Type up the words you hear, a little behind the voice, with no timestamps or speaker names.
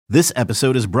This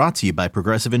episode is brought to you by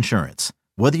Progressive Insurance.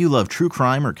 Whether you love true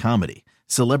crime or comedy,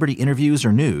 celebrity interviews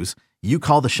or news, you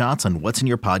call the shots on what's in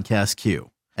your podcast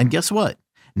queue. And guess what?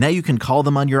 Now you can call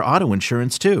them on your auto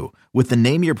insurance too with the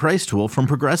Name Your Price tool from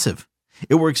Progressive.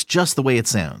 It works just the way it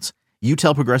sounds. You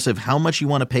tell Progressive how much you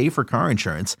want to pay for car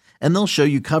insurance, and they'll show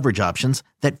you coverage options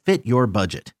that fit your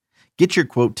budget. Get your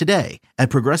quote today at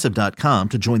Progressive.com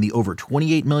to join the over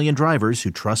 28 million drivers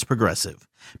who trust Progressive.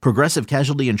 Progressive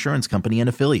Casualty Insurance Company and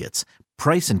Affiliates.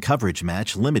 Price and coverage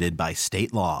match limited by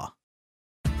state law.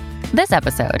 This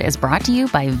episode is brought to you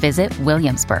by Visit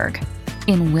Williamsburg.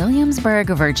 In Williamsburg,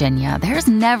 Virginia, there's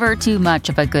never too much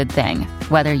of a good thing.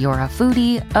 Whether you're a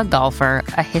foodie, a golfer,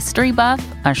 a history buff,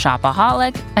 a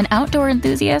shopaholic, an outdoor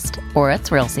enthusiast, or a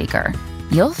thrill seeker,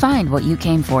 you'll find what you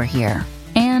came for here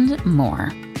and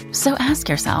more. So ask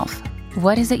yourself,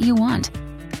 what is it you want?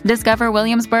 Discover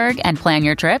Williamsburg and plan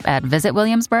your trip at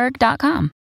visitwilliamsburg.com.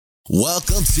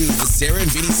 Welcome to the Sarah and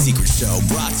Vinny Secret Show,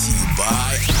 brought to you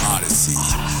by Odyssey.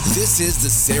 This is the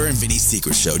Sarah and Vinny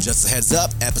Secret Show. Just a heads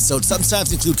up, episodes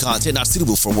sometimes include content not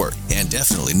suitable for work and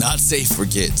definitely not safe for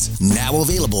kids. Now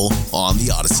available on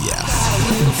the Odyssey app.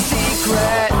 A little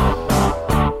secret,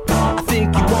 I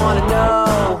think you want to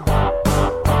know.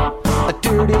 A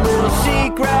dirty little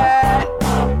secret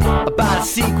about a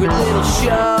secret little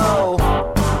show.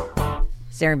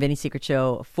 Sarah and Vinny Secret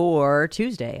Show for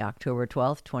Tuesday, October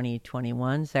 12th,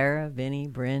 2021. Sarah, Vinny,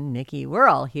 Bryn, Nikki, we're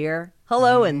all here.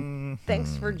 Hello, and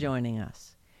thanks for joining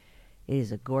us. It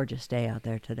is a gorgeous day out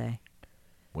there today.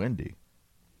 Windy.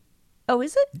 Oh,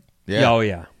 is it? Yeah. Oh,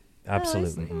 yeah.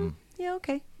 Absolutely. Yeah,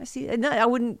 okay. I see. No, I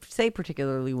wouldn't say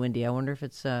particularly windy. I wonder if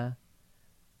it's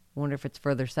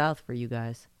further south for you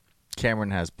guys.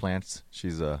 Cameron has plants.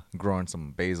 She's growing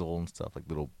some basil and stuff, like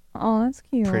little Oh, that's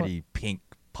cute. pretty pink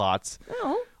pots.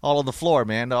 Oh. All on the floor,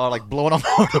 man. They're all like blowing all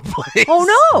over the place. Oh,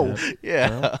 no.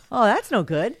 Yeah. Oh, that's no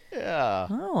good. Yeah.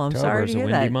 Oh, I'm sorry to October's a hear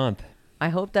windy that. month. I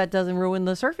hope that doesn't ruin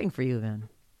the surfing for you then.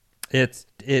 It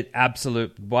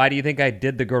absolute. Why do you think I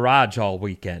did the garage all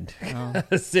weekend?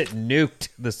 Because it nuked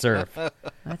the surf.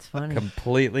 That's funny.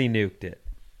 Completely nuked it.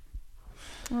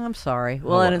 Well, I'm sorry.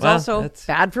 Well, and it's well, also that's-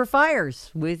 bad for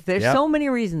fires. There's Yep. so many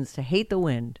reasons to hate the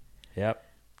wind. Yep.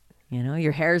 You know,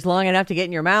 your hair's long enough to get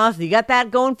in your mouth. You got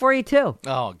that going for you, too.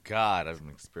 Oh, God. I've been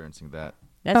experiencing that.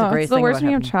 That's the It's greatest the thing worst about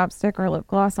when you have having... chapstick or lip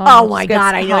gloss on. Oh, It my just gets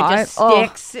God. I know. It just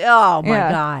hot. sticks. Oh, my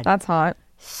Yeah, God. That's hot.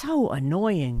 So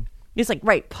annoying. It's like,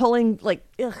 right, pulling, like,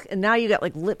 ugh, and now you got,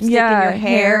 like, lipstick in Yeah, your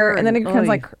hair. and then it becomes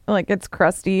oy. like it's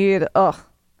crusty. Oh,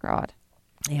 God.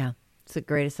 Yeah. It's the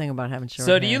greatest thing about having short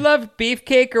So, do you love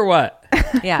beefcake or what?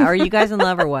 Yeah. Are you guys in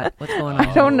love or what? What's going on?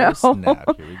 I don't know.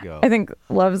 Snap. Here we go. I think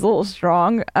love's a little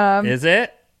strong. Is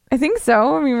it? I think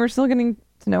so. I mean, we're still getting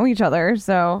to know each other.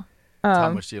 So, How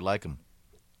much do you like him?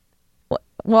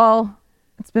 well,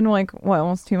 it's been like, what,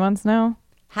 almost 2 months now?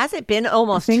 Has it been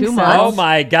almost I think 2 so. months? Oh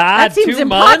my God! That seems 2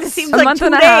 impossible. months. It seems A like month 2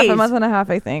 and a days. half. A month and a half,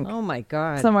 I think. Oh, my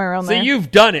God. Somewhere around So there.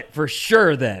 you've done it for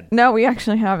sure then. No, we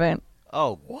actually haven't.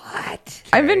 Oh, What?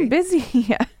 I've been busy.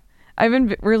 Yeah. I've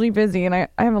been really busy, and I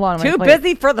have a lot on my Too plate.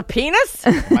 busy for the penis?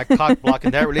 am I cock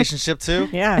blocking that relationship too?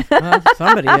 Yeah, well,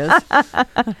 somebody is. I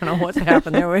don't know what's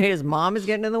happened there. His mom is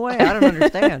getting in the way. I don't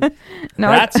understand. No,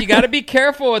 That's you got to be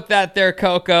careful with that, there,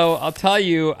 Coco. I'll tell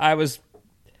you,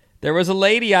 there was a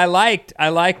lady I liked. I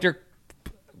liked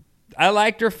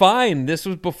her fine. This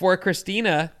was before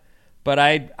Christina, but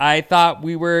I thought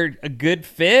we were a good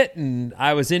fit, and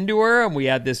I was into her, and we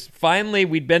had this. Finally,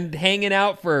 we'd been hanging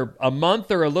out for a month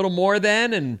or a little more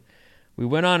then, and we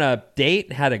went on a date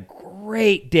and had a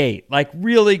great date, like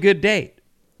really good date,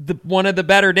 one of the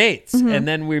better dates. And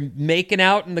then we're making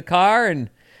out in the car, and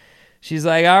she's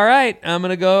like, all right, I'm going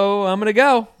to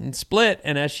go and split.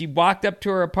 And as she walked up to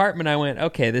her apartment, I went,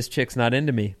 okay, this chick's not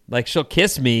into me. Like, she'll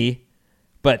kiss me,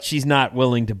 but she's not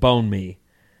willing to bone me.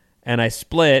 And I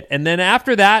split. And then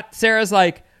after that, Sarah's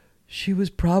like, she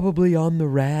was probably on the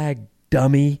rag,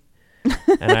 dummy.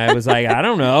 And I was like, I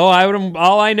don't know.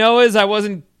 All I know is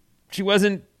she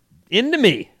wasn't into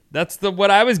me. That's what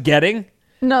I was getting.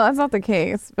 No, that's not the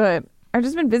case. But I've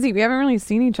just been busy. We haven't really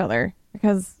seen each other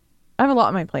because I have a lot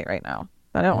on my plate right now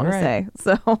that I don't want to say.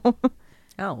 So,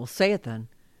 Oh, well, say it then.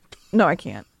 no, I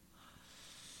can't.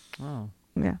 Oh.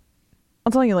 Yeah.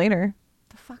 I'll tell you later.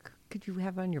 The fuck could you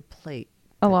have on your plate?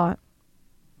 A lot.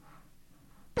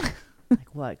 Like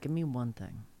what? Give me one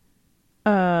thing.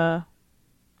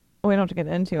 We don't have to get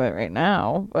into it right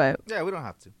now, but Yeah, we don't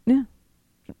have to. yeah.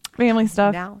 Family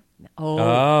stuff. Now? Oh.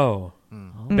 Oh.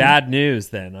 Bad news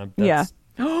then. Yeah.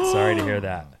 Sorry to hear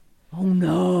that. Oh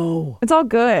no. It's all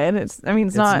good. It's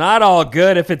It's not all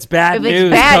good if it's bad If news, it's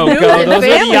bad Coco. news and Those are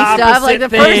family the opposite stuff, like the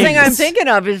things. first thing I'm thinking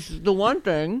of is the one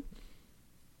thing.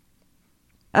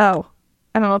 Oh,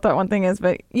 I don't know what that one thing is,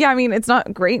 but yeah, I mean, it's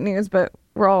not great news, but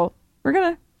we're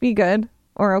gonna be good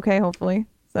or okay, hopefully.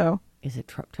 So. Is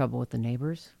it trouble with the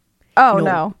neighbors? Oh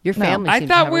no, Your no. family. I seems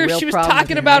to thought have a real she was problem with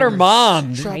talking your about her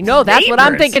neighbors. mom. I know that's what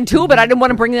I'm Neighbors. thinking too, but I didn't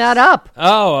want to bring that up.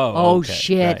 Oh, okay,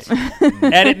 shit. right.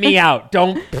 Edit me out.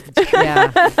 Don't.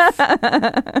 Yeah,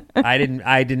 I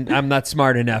didn't. I'm not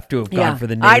smart enough to have gone for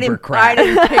the neighbor I crap.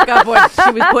 didn't pick up what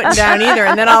she was putting down either,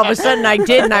 and then all of a sudden I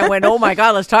did, and I went, "Oh my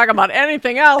god, let's talk about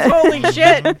anything else." Holy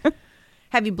shit!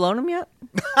 Have you blown him yet?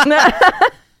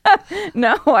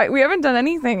 No, we haven't done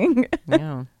anything.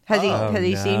 No. Has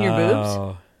he seen your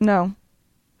boobs? No,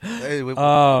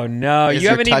 Oh no! Is You there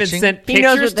haven't even touching? sent He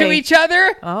knows pictures what to they- each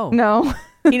other. Oh, no.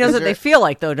 he knows what they feel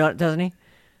like though, doesn't he?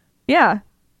 Yeah, What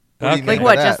do you Okay. mean Like by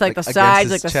what? that? Just like the against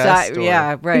sides, his like the chest, side. or-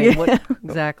 Yeah, right. Yeah. What,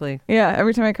 exactly. yeah.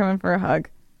 Every time I come in for a hug,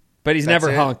 But he's That's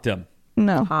never it? honked him.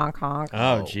 no. Honk honk.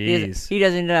 Oh He jeez.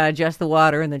 doesn't adjust the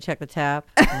water and then check the tap.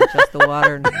 And adjust the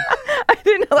water. And I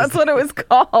didn't know that's what it was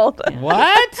called.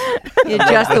 What? you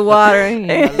adjust the water.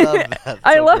 And I love that.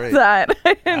 I So love great. that.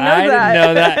 I didn't know I that. didn't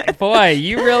know that. Boy,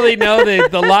 you really know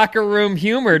the locker room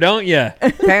humor, don't you?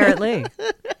 apparently,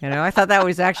 I thought that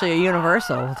was actually a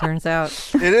universal. It turns out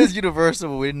It is universal,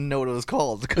 but we didn't know what it was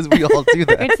called because we all do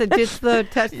that. it's just the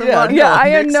touch the Yeah, water. Yeah, I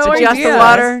had Mixed no together. Adjust idea. the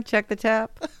water. Check the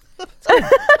tap.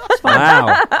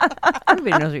 Wow.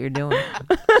 Everybody knows what you're doing.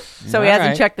 So he All hasn't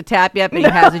right. checked the tap yet, but he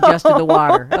has adjusted the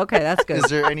water. Okay, that's good. Is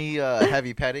there any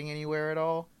heavy petting anywhere at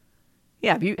all?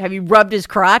 Yeah, have you rubbed his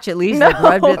crotch at least? Like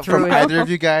rubbed it through From his, either of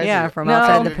you guys? Yeah, Or- from No,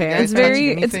 outside the Either of you guys pants. It's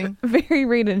very, touch it's anything? very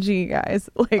rated G, guys.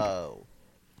 Like, Oh.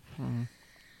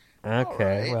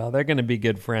 Okay. right. Well, they're going to be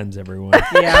good friends, everyone.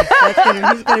 Yeah,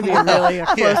 he's gonna be really a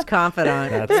close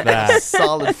confidant. That's that.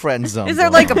 Solid friend zone. Is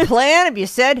there going like a plan? If you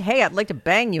said, "Hey, I'd like to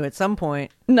bang you at some point,"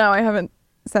 no, I haven't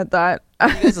said that. on.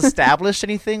 You guys established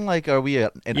anything? Like, are we an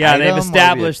Yeah, item? they've Are we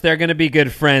established they're going to be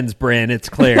good friends, Bryn. It's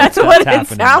clear. that's That's what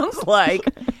happening. it sounds like.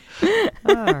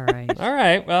 All right. All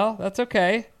right. Well, that's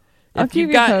okay. I'll If you keep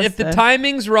you got if the posted.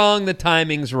 timing's wrong, the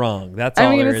timing's wrong. That's all I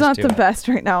mean, there it's is not to the it. best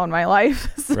right now in my life.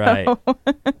 So, Right.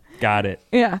 Got it.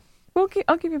 yeah. I'll keep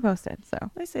you posted. So,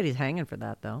 I said he's hanging for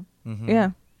that though.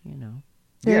 yeah. You know.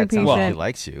 Very Yeah, it sounds patient. like he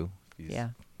likes you. He's Yeah.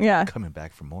 Yeah. coming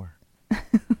back for more.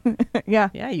 Yeah.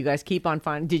 Yeah. You guys keep on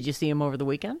finding. Did you see him over the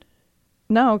weekend?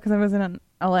 No, because I was in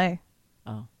LA.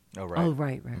 Oh. Oh, right. Oh,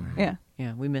 right. Yeah.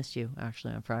 Yeah, we missed you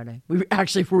actually on Friday. We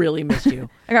actually really missed you.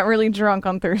 I got really drunk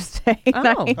on Thursday Oh.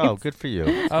 night. Oh, good for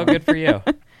you. Oh, good for you.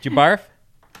 Did you barf?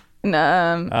 Oh,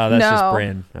 Oh, that's just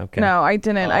Bryn. Okay. No, I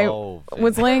didn't. Oh, I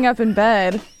was laying up in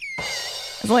bed.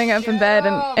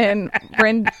 And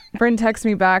Bryn texted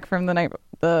me back from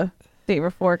the day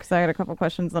before because I had a couple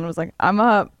questions and I was like, I'm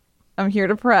up. I'm here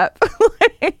to prep.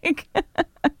 Like,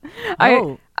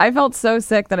 Oh. I felt so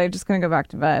sick that I just couldn't go back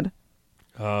to bed.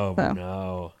 Oh So.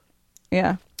 no.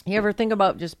 Yeah. You ever think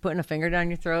about just putting a finger down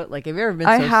your throat? Like, have you ever been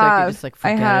I so sick have. you're just like, I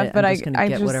forget have, it. but I'm just gonna I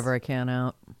get just- whatever I can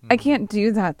out. I can't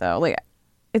do that though. Like,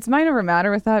 it's might never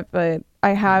matter with that, but I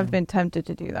have been tempted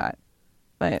to do that.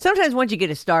 But Sometimes once you get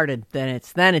it started, then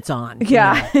it's on. you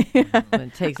yeah. know? But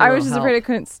it takes. I was just afraid I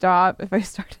couldn't stop if I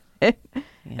started it.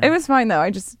 Yeah. It was fine though.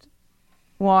 I just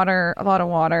a lot of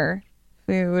water,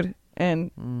 food, and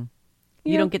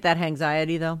You yeah. don't get that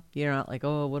anxiety though. You're not like,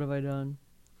 oh, what have I done?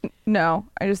 No,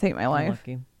 I just hate my I'm life.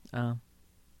 lucky. Oh.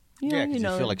 Yeah, because you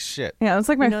know, feel like shit. Yeah, it's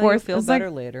like my you know, fourth. You'll feel it's like better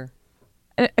later.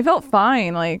 it felt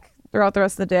fine like throughout the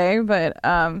rest of the day, but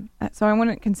so I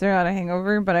wouldn't consider that a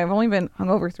hangover. But I've only been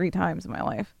hungover 3 times in my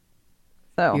life.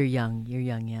 So You're young. You're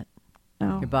young yet.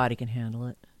 oh. Your body can handle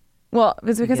it. Well,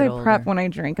 it's because get I prep older. when I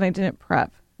drink, and I didn't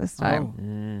prep this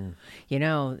time. Oh. You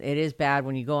know, it is bad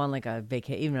when you go on like a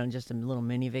vacation, even on just a little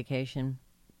mini vacation.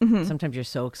 Sometimes you're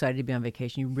so excited to be on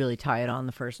vacation, you really tie it on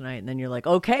the first night, and then you're like,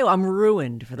 okay, well, I'm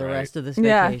ruined for the Right. rest of this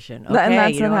Yeah. vacation. And Okay,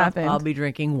 that's you know what what? happened. I'll be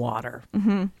drinking water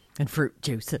and fruit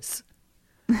juices.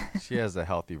 She has a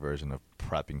healthy version of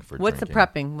prepping for What's drinking. the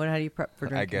prepping? How do you prep for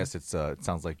drinking? I guess it's it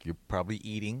sounds like you're probably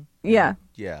eating. Yeah.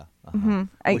 Yeah.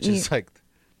 I Which is like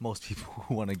most people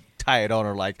who want to tie it on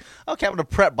are like, okay, I'm gonna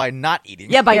prep by not eating.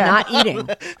 Yeah, by Yeah. not eating.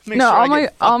 Make No, sure I all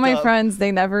get all fucked my up. friends,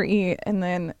 they never eat, and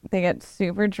then they get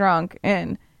super drunk,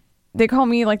 and they call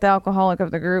me like the alcoholic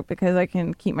of the group because I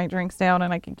can keep my drinks down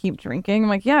and I can keep drinking. I'm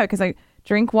like, yeah, because I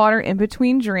drink water in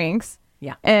between drinks.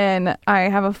 Yeah. And I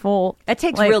have a full. It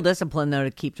takes like, real discipline, though,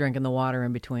 to keep drinking the water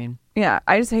in between. Yeah,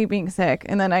 I just hate being sick,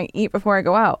 and then I eat before I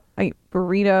go out. I eat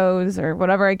burritos or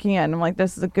whatever I can. I'm like,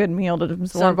 this is a good meal to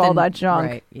absorb all Something- that junk.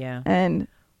 Right, yeah. And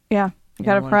yeah, You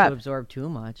gotta don't want it prep. to absorb too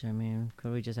much. I mean,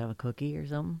 could we just have a cookie or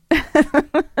something? I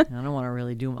don't want to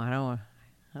really do. I don't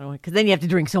want because then you have to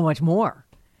drink so much more.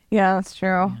 Yeah, that's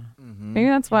true. Maybe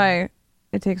that's why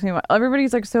it takes me.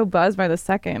 Everybody's like so buzzed by the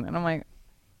second, and I'm like,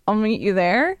 I'll meet you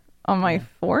there on my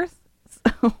fourth.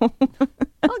 So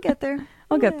I'll get there.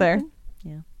 I'll get there.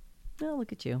 Yeah. Oh,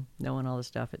 look at you knowing all this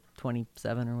stuff at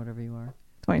 27 or whatever you are.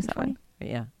 27.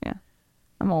 Yeah. Yeah,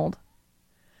 I'm old.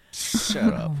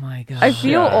 Shut up. Oh my god. I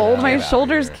feel old. My Get outta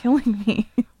shoulder's here. killing me.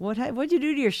 What'd you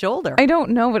do to your shoulder? I don't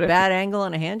know what it. Bad angle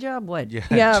and a hand job? What?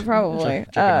 Yeah, probably.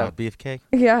 Checking out beefcake.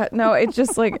 Yeah, no, it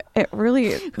just like it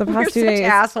really the We're past 2 such days.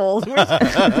 assholes.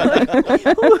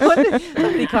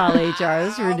 Somebody call HR.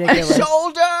 This is ridiculous.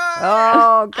 Shoulder.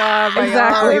 Oh god, my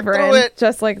Exactly, arm, Bryn. through it.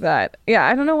 Just like that. Yeah,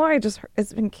 I don't know why.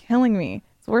 It's been killing me.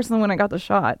 It's worse than when I got the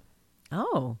shot.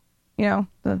 Oh, You know,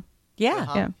 the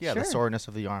yeah. Yeah, sure. the soreness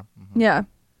of the arm. Mhm. yeah,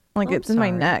 like Oh, it's in my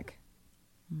sorry. neck.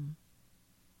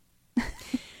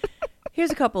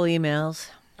 Here's a couple emails.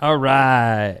 All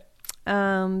right.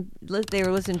 They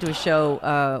were listening to a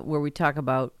show where we talked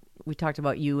about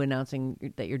you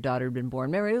announcing that your daughter had been born.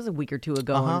 Remember, it was a week or two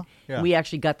ago. And yeah. we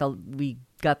actually got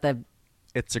the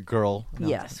It's a girl.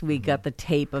 yes, we got the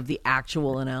tape of the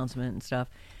actual announcement and stuff.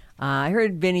 I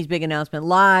heard Vinny's big announcement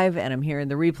live, and I'm hearing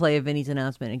the replay of Vinny's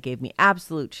announcement. It gave me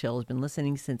absolute chills. Been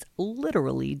listening since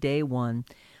literally day one,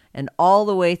 and all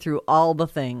the way through all the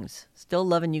things. Still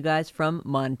loving you guys from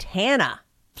Montana.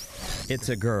 It's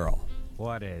a girl.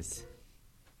 What is?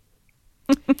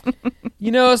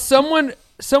 You know, someone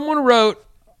wrote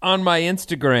on my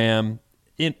Instagram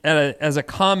as a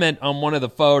comment on one of the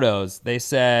photos. They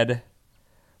said,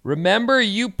 "Remember,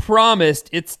 you promised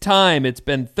it's time. It's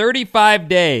been 35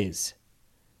 days.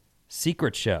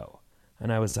 Secret show."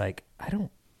 And I was like, I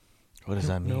don't What does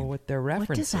that mean? know what they're referencing.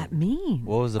 What does that mean?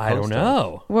 What was the I post don't of?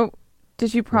 know. What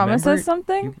did you promise Remember- us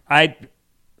something?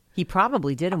 He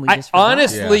probably did, and we I just forgot.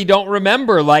 honestly Yeah. don't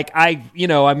remember. Like I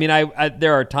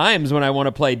there are times when I want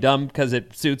to play dumb because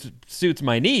it suits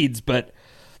my needs, but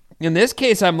in this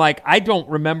case, I'm like, I don't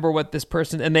remember what this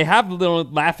person. And they have little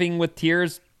laughing with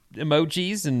tears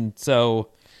emojis, and so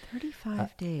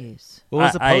 35 days. What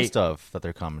was the I- post of that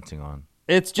they're commenting on?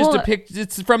 it's just Well, a pic.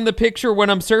 It's from the picture when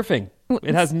I'm surfing.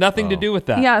 It has nothing to do with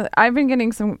that. Yeah, I've been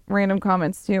getting some random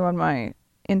comments too on my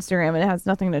Instagram, and it has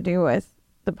nothing to do with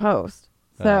the post.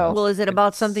 So Well, is it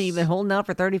about something you've been holding out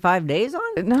for 35 days on?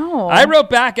 no, I wrote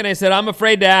back and I said, I'm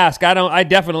afraid to ask. I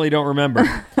definitely don't remember.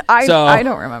 I so-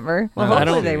 don't remember. Well, I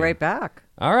hopefully don't- they write back.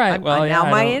 All right. Well, yeah, now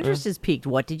I my don't- interest is piqued.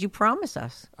 What did you promise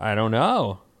us? I don't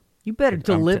know. You better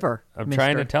deliver. I'm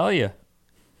trying to tell you.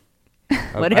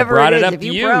 Whatever I brought it is, up if to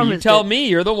you you. You promised tell it. me.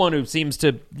 You're the one who seems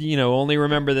to, only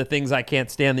remember the things I can't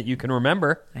stand that you can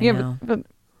remember. I Yeah, know. but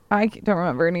I don't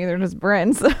remember, and neither does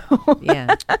Bryn. So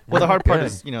Yeah. Well, the hard part Good.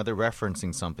 is, they're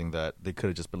referencing something that they could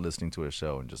have just been listening to a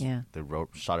show and just Yeah. they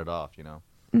shot it off.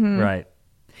 Right.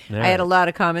 I had a lot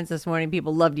of comments this morning.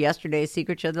 People loved yesterday's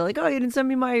secret show. They're like, "Oh, you didn't send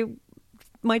me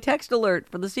my text alert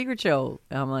for the secret show."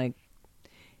 And I'm like,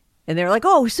 and they're like,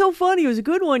 "Oh, it was so funny. It was a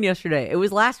good one yesterday. It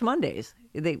was last Monday's.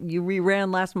 You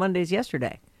reran last Monday's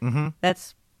yesterday." Mm-hmm.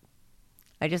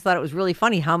 I just thought it was really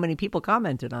funny how many people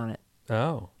commented on it.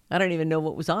 Oh. I don't even know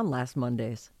what was on last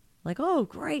Monday's. Like, "Oh,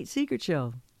 great secret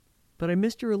show, but I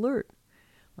missed your alert."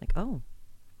 Like, "Oh,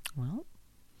 well,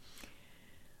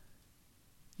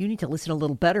 you need to listen a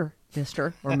little better,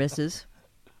 Mister or Mrs."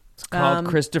 It's called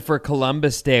Christopher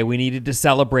Columbus Day. We needed to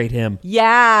celebrate him.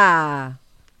 Yeah.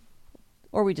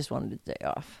 Or we just wanted a day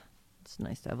off. It's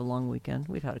nice to have a long weekend.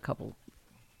 We've had a couple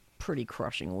pretty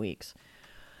crushing weeks.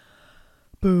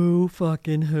 Boo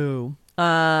fucking who.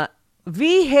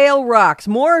 V Hale rocks.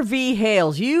 More V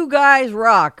Hales. You guys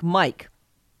rock. Mike.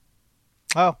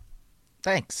 Oh,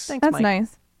 thanks. Thanks, that's Mike.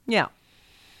 nice. Yeah.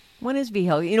 When is V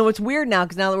Hale? It's weird now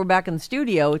because now that we're back in the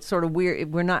studio, it's sort of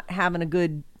weird. We're not having a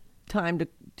good time to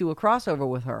do a crossover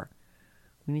with her.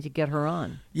 We need to get her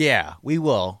on. Yeah, we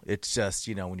will. It's just,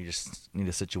 when you just need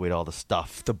to situate all the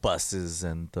stuff, the buses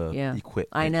and the Yeah. equipment.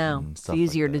 I know. and It's stuff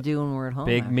easier like to that. do when we're at home.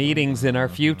 Big actually. meetings in our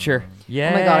future. Yeah.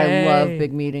 Oh my God, I love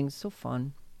big meetings. So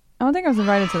fun. I don't think I was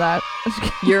invited to that.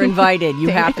 You're invited. You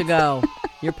have to go.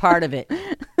 You're part of it.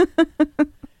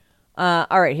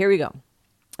 All right, here we go.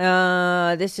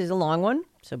 This is a long one,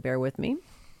 so bear with me.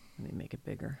 Let me make it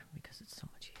bigger because it's so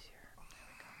much easier. There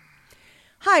we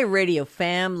go. Hi, Radio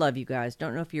Fam. Love you guys.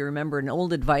 Don't know if you remember an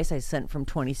old advice I sent from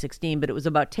 2016, but it was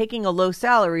about taking a low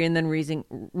salary and then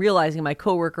realizing my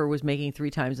coworker was making 3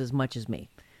 times as much as me.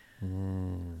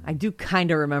 I do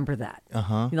kind of remember that.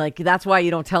 Like, that's why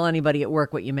you don't tell anybody at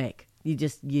work what you make.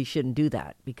 You shouldn't do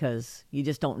that because you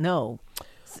just don't know.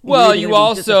 Well, you're you either gonna be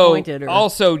also disappointed or-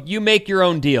 also you make your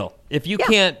own deal. If you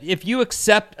if you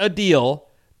accept a deal,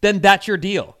 then that's your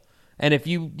deal. And if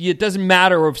it doesn't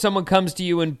matter if someone comes to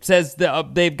you and says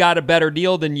that they've got a better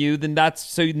deal than you, then that's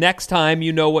so next time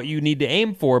you know what you need to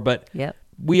aim for. But Yep.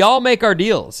 we all make our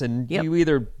deals, and Yep. you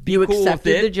either be you cool with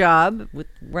accepted it. the job with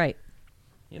right.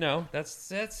 You know,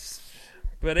 that's.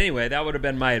 But anyway, that would have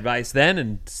been my advice then,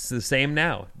 and it's the same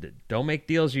now. Don't make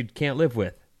deals you can't live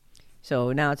with.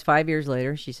 So now it's 5 years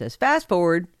later. She says, fast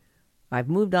forward, I've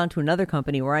moved on to another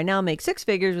company where I now make six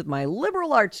figures with my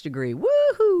liberal arts degree.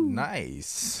 Woohoo!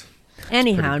 Nice.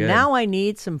 Anyhow, good. now I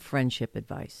need some friendship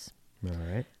advice. All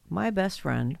right. My best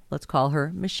friend, let's call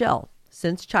her Michelle,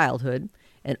 since childhood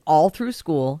and all through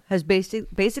school, has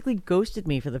basically ghosted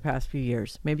me for the past few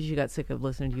years. Maybe she got sick of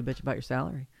listening to you bitch about your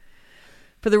salary.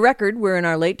 For the record, we're in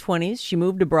our late 20s. She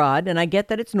moved abroad, and I get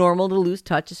that it's normal to lose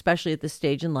touch, especially at this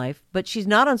stage in life. But she's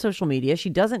not on social media. She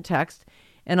doesn't text.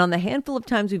 And on the handful of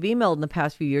times we've emailed in the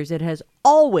past few years, it has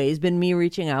always been me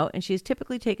reaching out, and she has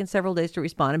typically taken several days to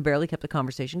respond and barely kept the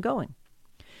conversation going.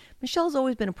 Michelle's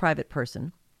always been a private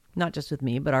person, not just with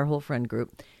me, but our whole friend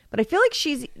group. But I feel like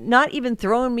she's not even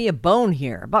throwing me a bone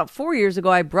here. About 4 years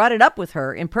ago, I brought it up with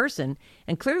her in person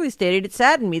and clearly stated it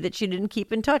saddened me that she didn't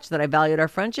keep in touch, that I valued our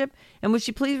friendship, and would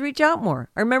she please reach out more?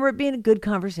 I remember it being a good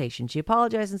conversation. She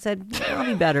apologized and said, I'll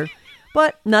be better.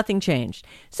 But nothing changed.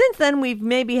 Since then, we've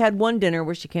maybe had one dinner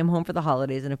where she came home for the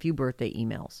holidays and a few birthday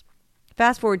emails.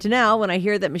 Fast forward to now when I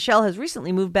hear that Michelle has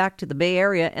recently moved back to the Bay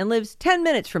Area and lives 10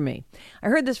 minutes from me. I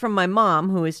heard this from my mom,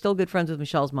 who is still good friends with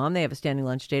Michelle's mom. They have a standing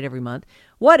lunch date every month.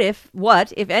 What, if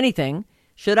anything,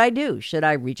 should I do? Should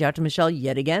I reach out to Michelle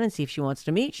yet again and see if she wants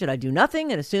to meet? Should I do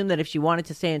nothing and assume that if she wanted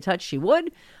to stay in touch, she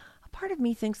would? A part of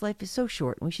me thinks life is so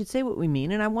short and we should say what we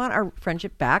mean, and I want our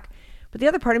friendship back. But the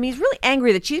other part of me is really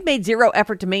angry that she's made zero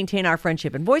effort to maintain our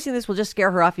friendship, and voicing this will just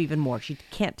scare her off even more. She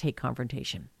can't take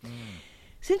confrontation.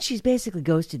 Since she's basically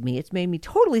ghosted me, it's made me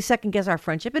totally second-guess our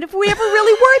friendship and if we ever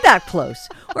really were that close,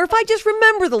 or if I just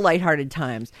remember the lighthearted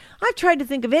times. I've tried to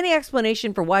think of any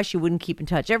explanation for why she wouldn't keep in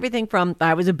touch. Everything from,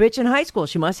 I was a bitch in high school,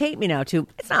 she must hate me now, to,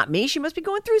 it's not me, she must be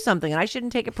going through something and I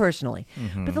shouldn't take it personally.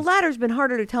 But the latter's been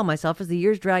harder to tell myself as the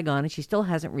years drag on and she still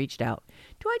hasn't reached out.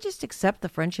 Do I just accept the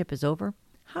friendship is over?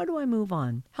 How do I move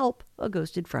on? Help a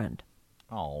ghosted friend.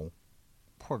 Oh,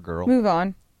 poor girl. Move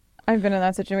on. I've been in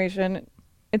that situation.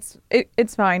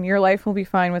 It's fine. Your life will be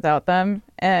fine without them.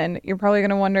 And you're probably going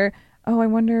to wonder, I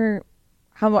wonder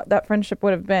how that friendship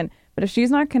would have been. But if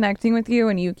she's not connecting with you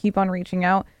and you keep on reaching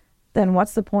out, then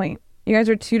what's the point? You guys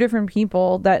are two different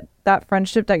people. That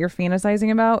friendship that you're fantasizing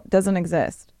about doesn't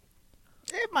exist.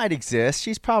 It might exist.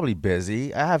 She's probably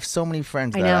busy. I have so many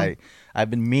friends I that know. I've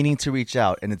been meaning to reach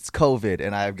out, and it's COVID,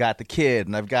 and I've got the kid,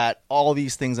 and I've got all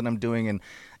these things that I'm doing, and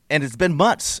it's been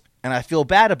months, and I feel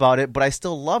bad about it, but I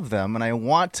still love them, and I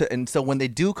want to. And so when they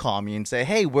do call me and say,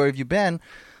 hey, where have you been?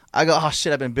 I go, oh,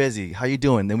 shit, I've been busy. How you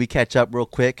doing? Then we catch up real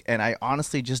quick, and I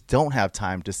honestly just don't have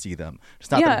time to see them.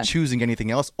 It's not that Yeah. I'm choosing anything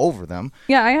else over them.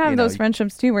 Yeah, I have You know, those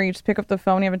friendships too where you just pick up the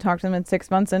phone, you haven't talked to them in 6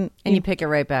 months, and And you pick it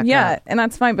right back yeah, up. and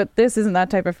that's fine. But this isn't that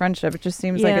type of friendship. It just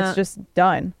seems like Yeah. it's just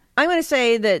done. I'm going to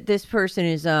say that this person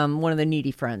is one of the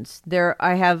needy friends.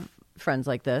 I have friends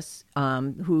like this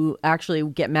who actually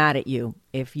get mad at you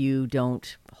if you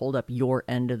don't hold up your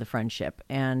end of the friendship,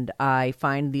 and I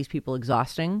find these people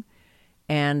exhausting.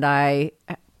 And you're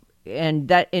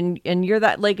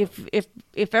that, like,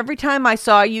 if every time I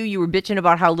saw you, you were bitching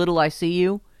about how little I see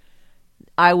you,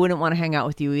 I wouldn't want to hang out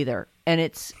with you either.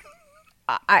 And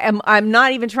I'm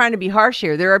not even trying to be harsh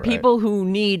here. There are people who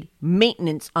need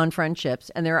maintenance on friendships,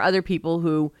 and there are other people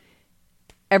who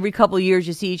every couple of years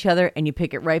you see each other and you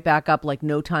pick it right back up like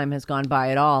no time has gone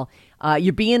by at all.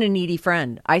 You're being a needy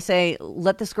friend. I say,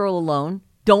 let this girl alone.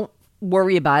 Don't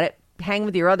worry about it. Hang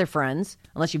with your other friends,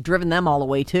 unless you've driven them all the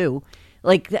way too.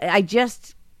 Like, I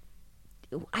don't,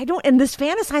 and this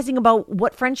fantasizing about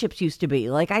what friendships used to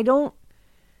be, like,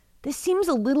 this seems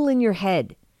a little in your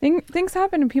head. Things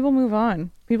happen and people move on.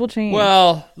 People change.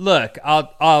 Well, look,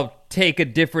 I'll take a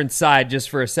different side just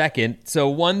for a second. So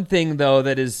one thing, though,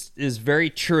 that is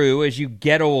very true, as you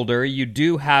get older, you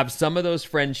do have some of those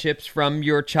friendships from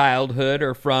your childhood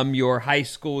or from your high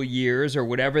school years or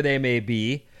whatever they may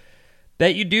be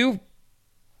that you do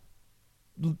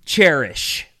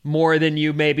cherish more than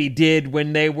you maybe did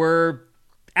when they were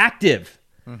active.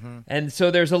 And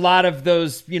so there's a lot of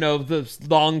those, those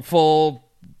longful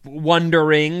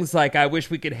wonderings, like, I wish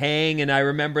we could hang, and I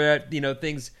remember,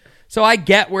 things. So I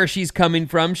get where she's coming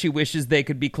from. She wishes they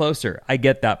could be closer. I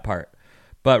get that part.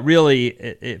 But really,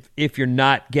 if you're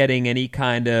not getting any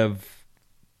kind of...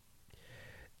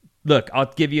 Look,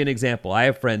 I'll give you an example. I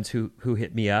have friends who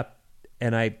hit me up,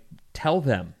 and I tell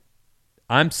them,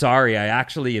 I'm sorry. I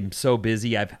actually am so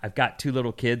busy. I've got 2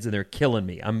 little kids and they're killing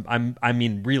me. I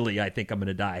mean, really, I think I'm going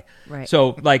to die. Right.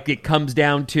 So like it comes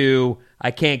down to,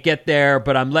 I can't get there,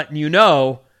 but I'm letting you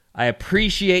know, I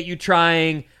appreciate you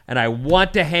trying and I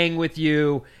want to hang with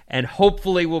you and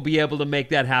hopefully we'll be able to make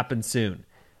that happen soon.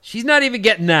 She's not even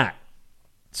getting that.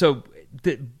 So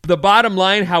the bottom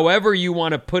line, however you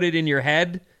want to put it in your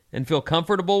head and feel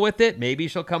comfortable with it, maybe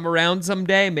she'll come around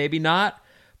someday, maybe not.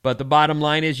 But the bottom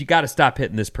line is you got to stop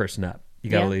hitting this person up.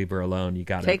 You got to leave her alone. You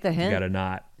got to take the hint. You got to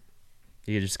not.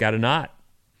 You just got to not.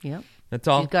 Yep. That's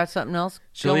all. She's got something else.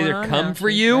 She'll going either on come now. for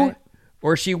She's you right.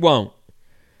 or she won't.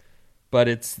 But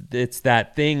it's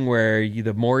that thing where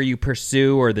the more you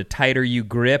pursue or the tighter you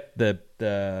grip,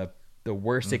 the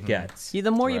worse it gets. The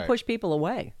more you Right. push people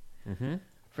away,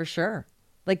 for sure.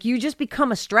 Like you just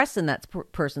become a stress in that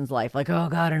person's life. Like, oh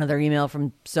God, another email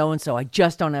from so and so. I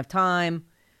just don't have time,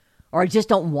 or I just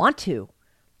don't want to.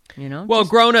 You know. Well,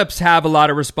 grown-ups have a lot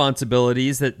of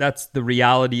responsibilities. That's the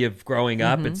reality of growing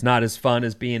up. It's not as fun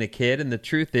as being a kid. And the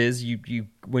truth is, you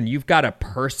when you've got a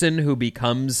person who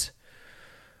becomes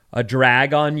a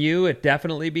drag on you, it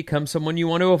definitely becomes someone you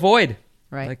want to avoid.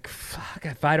 Right. Like, fuck,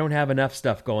 if I don't have enough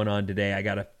stuff going on today, I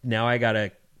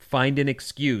gotta find an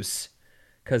excuse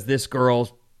because this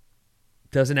girl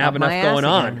doesn't have Up my enough ass going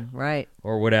again. on Right.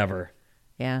 or whatever.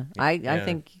 Yeah. I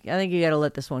think you got to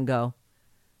let this one go.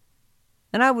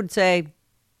 And I would say,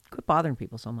 quit bothering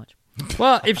people so much.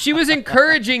 Well, if she was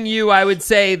encouraging you, I would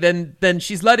say then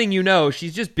she's letting you know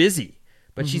she's just busy,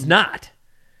 but she's not.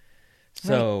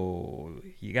 So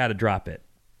you got to drop it.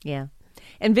 Yeah.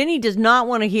 And Vinny does not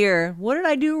want to hear, what did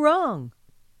I do wrong?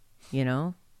 You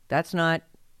know, that's not,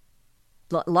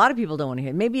 a lot of people don't want to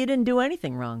hear. Maybe you didn't do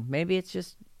anything wrong. Maybe it's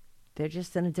just, they're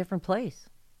just in a different place.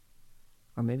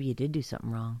 Or maybe you did do something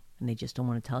wrong and they just don't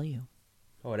want to tell you.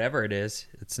 Whatever it is,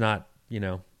 it's not,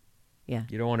 Yeah.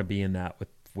 you don't want to be in that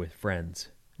with friends.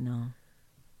 No.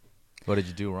 What did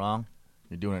you do wrong?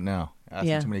 You're doing it now. Asking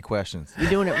Yeah. too many questions. You're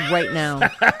doing it right now.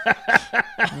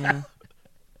 Yeah.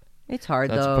 It's hard,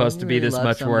 It's not though. supposed You to be really this love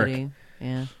much work. somebody.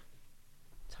 Yeah.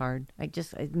 It's hard.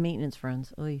 Maintenance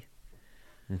friends. Oy.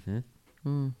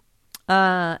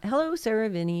 Hello, Sarah,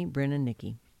 Vinny, Bryn, and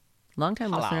Nikki.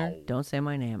 Long-time listener, don't say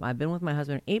my name. I've been with my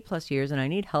husband 8+ years, and I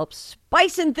need help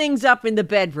spicing things up in the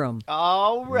bedroom.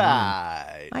 All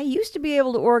right. I used to be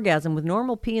able to orgasm with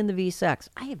normal P in the V sex.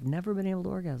 I have never been able to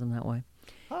orgasm that way.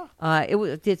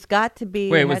 It's got to be.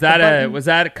 Wait, it was had the that button- was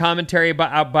that a commentary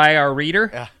by our reader?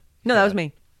 Yeah. No, that was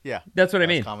me. Yeah. That's what I That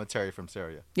was mean. Commentary from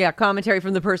Sarah. Yeah, commentary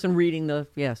from the person reading the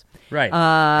yes. Right. The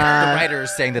writer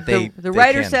is saying that The they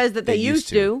writer can. says that they used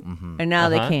to, and now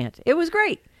they Uh-huh. can't. It was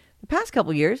great. The past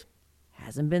couple years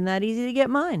hasn't been that easy to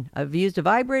get mine. I've used a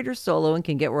vibrator solo and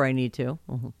can get where I need to.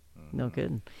 No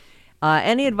kidding.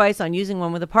 Any advice on using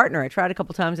one with a partner? I tried a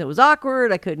couple times. It was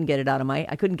awkward. I couldn't get out of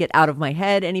my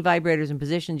head. Any vibrators and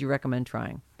positions you recommend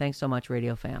trying? Thanks so much,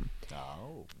 Radio Fam.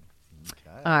 Oh,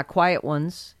 okay. Quiet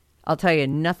ones. I'll tell you,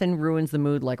 nothing ruins the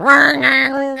mood like. Oh,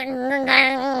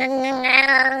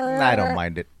 I don't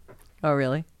mind it.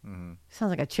 really? Sounds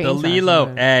like a chainsaw. the Lilo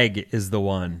somewhere. egg is the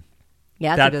one.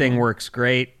 Yeah, that's a That good thing one. works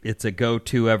great. It's a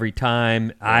go-to every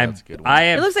time. that's a good one. I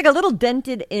It have looks like a little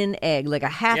dented in egg, like a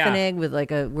half an Yeah. egg with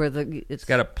like it's It's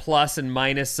got a plus and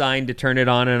minus sign to turn it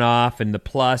on and off, and the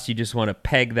plus you just want to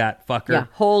peg that fucker. yeah.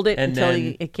 Hold it and until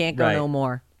then- it can't go right. no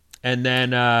more. And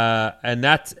then and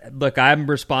that's look, I'm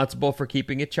responsible for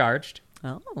keeping it charged.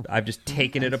 Oh, I've just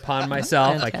taken it upon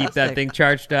myself. I keep that Fantastic. thing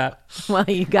charged up. well,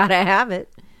 you gotta have it.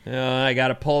 I got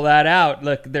to pull that out.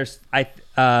 Look,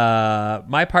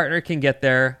 my partner can get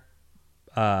there,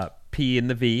 P in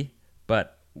the V,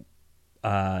 but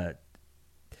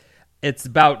it's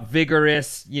about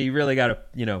vigorous. You really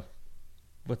got to,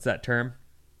 what's that term?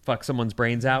 Fuck someone's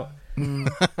brains out in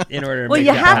order to Well, make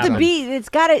you that have happen. to be.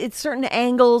 It's certain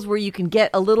angles where you can get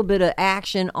a little bit of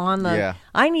action on the. Yeah.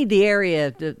 I need the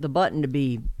area, the button to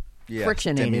be Yeah.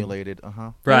 frictionated. Stimulated.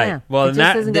 Right. Yeah. Well, It in just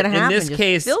that isn't gonna in happen. this Just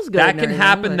case, feels good that and can everything,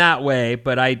 happen but- that way.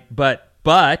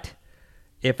 But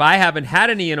if I haven't had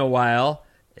any in a while,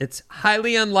 it's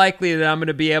highly unlikely that I'm going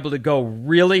to be able to go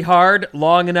really hard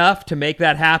long enough to make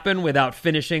that happen without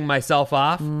finishing myself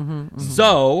off.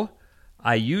 So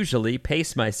I usually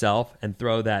pace myself and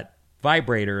throw that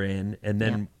vibrator in, and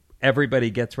then everybody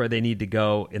gets where they need to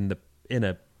go in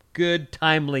a good,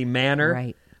 timely manner.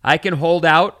 Right. I can hold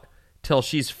out till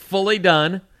she's fully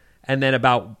done, and then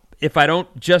if I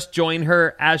don't just join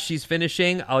her as she's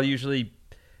finishing, I'll usually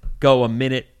go a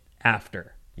minute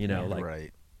after.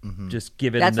 Right. Just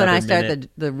give it. That's when another I start minute.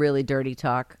 the really dirty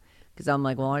talk because I'm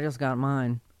like, well, I just got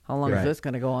mine. How long Right. is this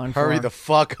going to go on Hurry for? the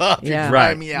fuck up. Yeah. You Right.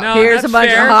 drive me out. No, Here's a that's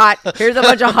bunch fair. of hot. Here's a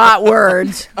bunch of hot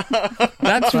words. That's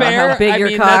about fair. How big I your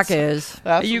mean, cock that's- is.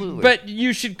 Absolutely. But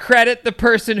you should credit the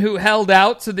person who held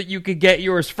out so that you could get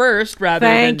yours first rather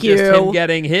Thank than just you. him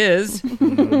getting his.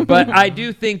 But I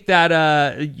do think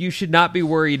that you should not be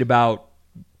worried about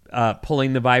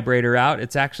pulling the vibrator out.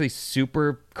 It's actually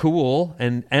super cool.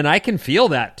 And I can feel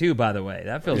that too, by the way.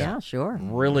 That feels Yeah, sure.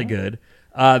 really good.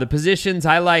 The positions,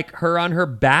 I like her on her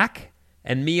back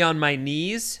and me on my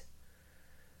knees.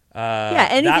 Yeah,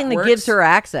 anything that works. gives her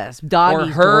access. Or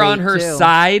Doggy's her great, on her too.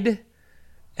 side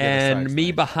and side's me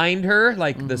nice. behind her,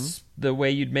 like the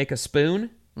way you'd make a spoon.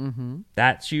 Mm-hmm.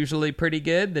 That's usually pretty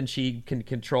good. Then she can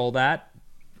control that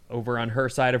over on her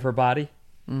side of her body.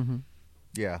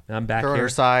 yeah. I'm back her on here. her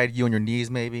side, you on your knees,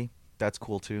 maybe. That's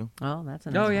cool too. Oh, that's a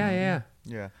Oh nice yeah, one.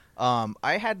 yeah. Yeah.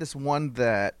 I had this one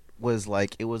that was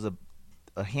like it was a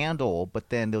handle, but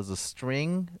then there was a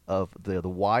string of the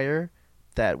wire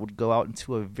that would go out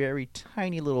into a very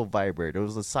tiny little vibrator. It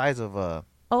was the size of a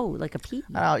Oh, like a pea.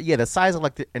 the size of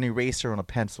like an eraser on a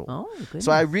pencil. Oh, goodness.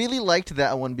 So I really liked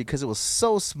that one because it was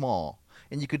so small,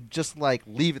 and you could just like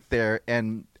leave it there,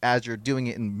 and as you're doing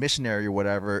it in missionary or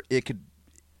whatever,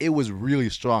 it was really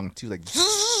strong too, like.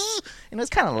 And it was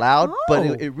kind of loud,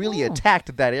 but it really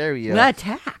attacked that area That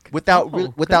attack. without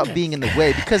Oh, without goodness. being in the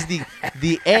way, because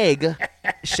the egg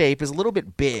shape is a little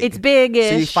bit big. It's big-ish.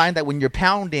 So you find that when you're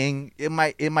pounding, it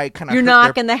might kind of You're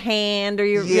knocking the hand, or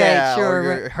you're yeah, right, sure, or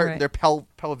you're right, hurting right. their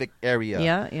pelvic area.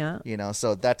 Yeah, yeah. You know,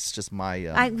 so that's just my.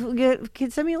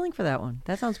 Can send me a link for that one.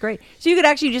 That sounds great. So you could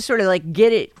actually just sort of like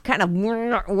get it, kind of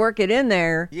work it in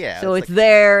there. Yeah, So it's it's like-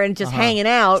 there and just hanging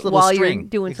out It's a little while you're string.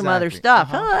 doing some other Exactly.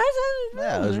 stuff. Uh-huh. Oh, that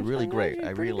Yeah, it was sounds really that's great. actually I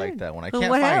really pretty like good. that one. I Well, can't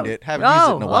what find else? it. Haven't used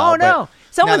it in a while. Oh no! but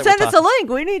Someone now that send we're us a talking- link.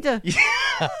 We need to.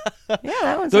 Yeah,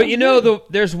 that one. So sounds you know, good.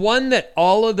 there's one that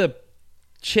all of the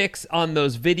chicks on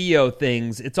those video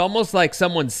things, it's almost like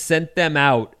someone sent them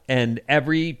out, and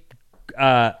every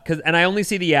and I only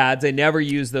see the ads. I never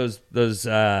use those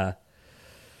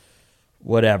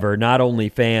whatever, not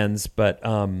OnlyFans, but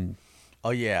Oh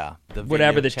yeah, the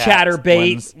whatever, video the chat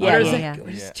chatterbait. ones. What is yeah. it?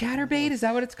 What is chatterbait? Is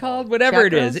that what it's called? Whatever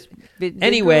Chat it is. girls? Big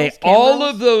Anyway, girls? Cam all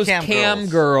girls? of those Cam cam girls.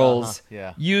 girls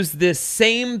Yeah. use this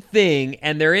same thing,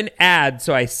 and they're in ads,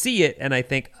 so I see it, and I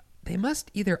think they must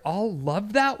either all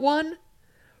love that one,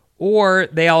 or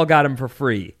they all got them for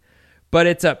free. But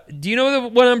it's a. Do you know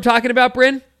what I'm talking about,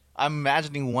 Bryn? I'm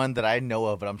imagining one that I know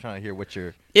of, but I'm trying to hear what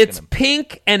you're. It's gonna-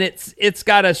 pink, and it's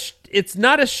got it's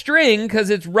not a string because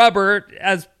it's rubber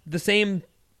as the same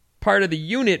part of the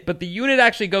unit, but the unit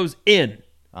actually goes in.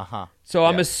 Uh-huh. So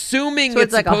I'm Yeah. assuming So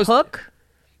it's like a supposed hook.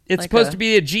 it's like supposed a- to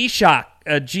be a G-Shock,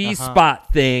 a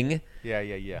G-spot thing,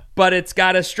 Yeah. but it's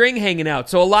got a string hanging out.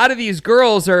 So a lot of these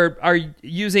girls are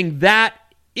using that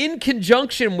in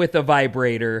conjunction with a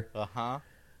vibrator. Uh-huh.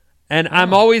 And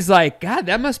I'm always like, God,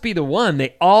 that must be the one.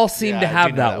 They all seem Yeah, to I do have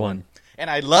know that one. And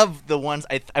I love the ones.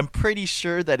 I'm pretty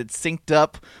sure that it's synced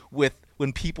up with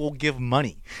when people give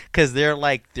money, because they're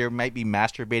like, they might be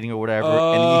masturbating or whatever, and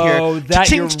Oh, you hear that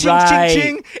ching, you're ching, right. ching,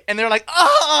 ching, and they're like,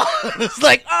 oh, it's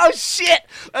like, oh shit,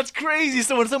 that's crazy.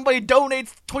 So when somebody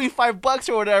donates $25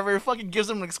 or whatever, it fucking gives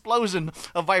them an explosion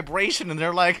of vibration, and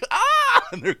they're like, ah,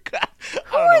 and they're.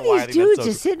 Who are these dudes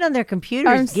just sitting on their computers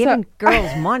I'm so- giving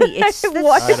girls money? It's that's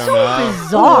What? I don't so know.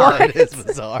 bizarre. It is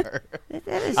bizarre.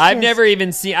 That is I've just- never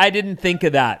even seen. I didn't think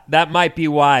of that. That might be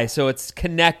why. So it's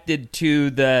connected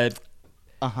to the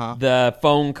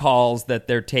phone calls that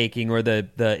they're taking or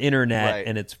the internet, Right.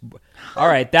 and it's all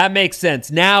right. That makes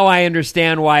sense. Now I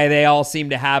understand why they all seem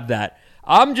to have that.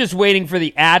 I'm just waiting for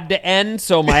the ad to end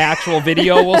so my actual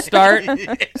video will start.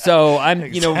 So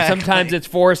I'm, sometimes it's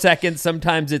 4 seconds,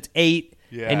 sometimes it's 8,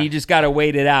 and you just got to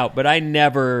wait it out. But I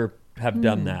never have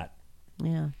done that.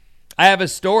 Yeah. I have a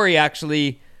story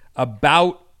actually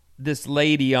about this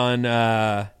lady on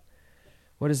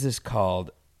what is this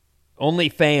called?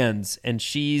 OnlyFans, and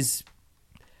she's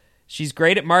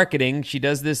great at marketing. She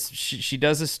does this. She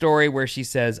does a story where she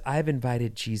says, "I've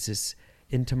invited Jesus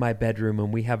into my bedroom,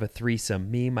 and we have a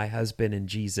threesome: me, my husband, and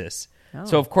Jesus."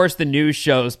 So of course the news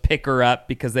shows pick her up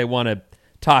because they want to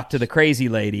talk to the crazy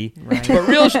lady. Right.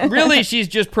 But really, she's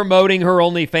just promoting her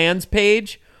OnlyFans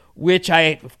page, which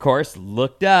I of course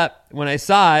looked up when I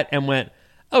saw it and went,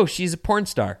 "Oh, she's a porn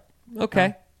star."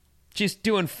 Okay. She's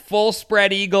doing full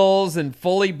spread eagles and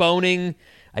fully boning.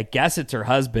 I guess it's her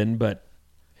husband, but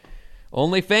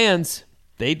OnlyFans,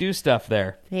 they do stuff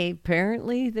there.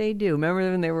 Apparently they do.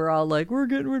 Remember when they were all like, "We're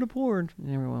getting rid of porn,"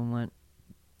 and everyone went,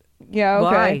 Yeah, okay.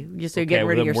 "Why? Just so you're getting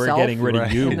rid of well, then yourself." we're getting rid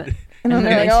of you. And then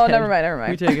they're like, oh, never mind.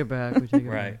 We take it back. We take it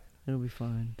Right. It'll be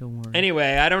fine. Don't worry.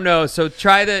 Anyway, I don't know. So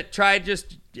try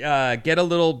just get a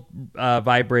little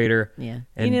vibrator. Yeah. You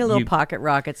and need a little pocket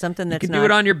rocket, something that's you can not... do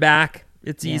it on your back.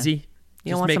 It's Yeah. easy.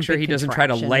 You don't Just want make some sure big he doesn't try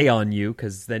to contraption. lay on you,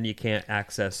 because then you can't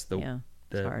access Yeah, it's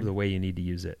the hard. the way you need to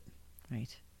use it. Right.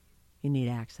 You need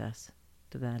access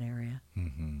to that area.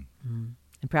 Mm-hmm.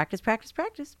 And practice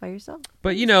by yourself.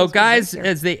 But It's just guys, right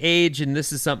here. as they age, and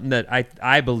this is something that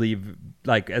I believe,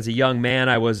 like as a young man,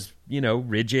 I was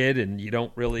rigid, and you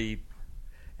don't really.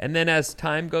 And then as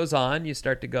time goes on, you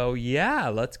start to go, yeah,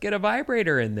 let's get a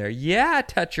vibrator in there. Yeah,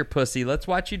 touch your pussy. Let's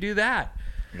watch you do that.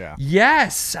 Yeah.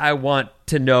 Yes, I want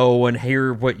to know and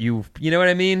hear what you know what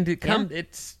I mean? It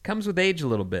comes with age a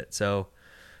little bit. So,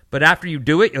 but after you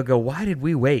do it, you'll go, why did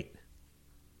we wait?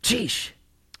 Sheesh.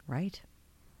 Right.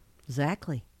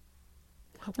 Exactly.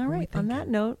 What All were we right. On that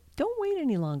thinking? note, don't wait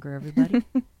any longer, everybody.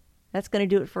 That's going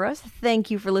to do it for us.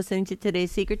 Thank you for listening to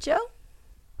today's Secret Show.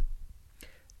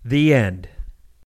 The end.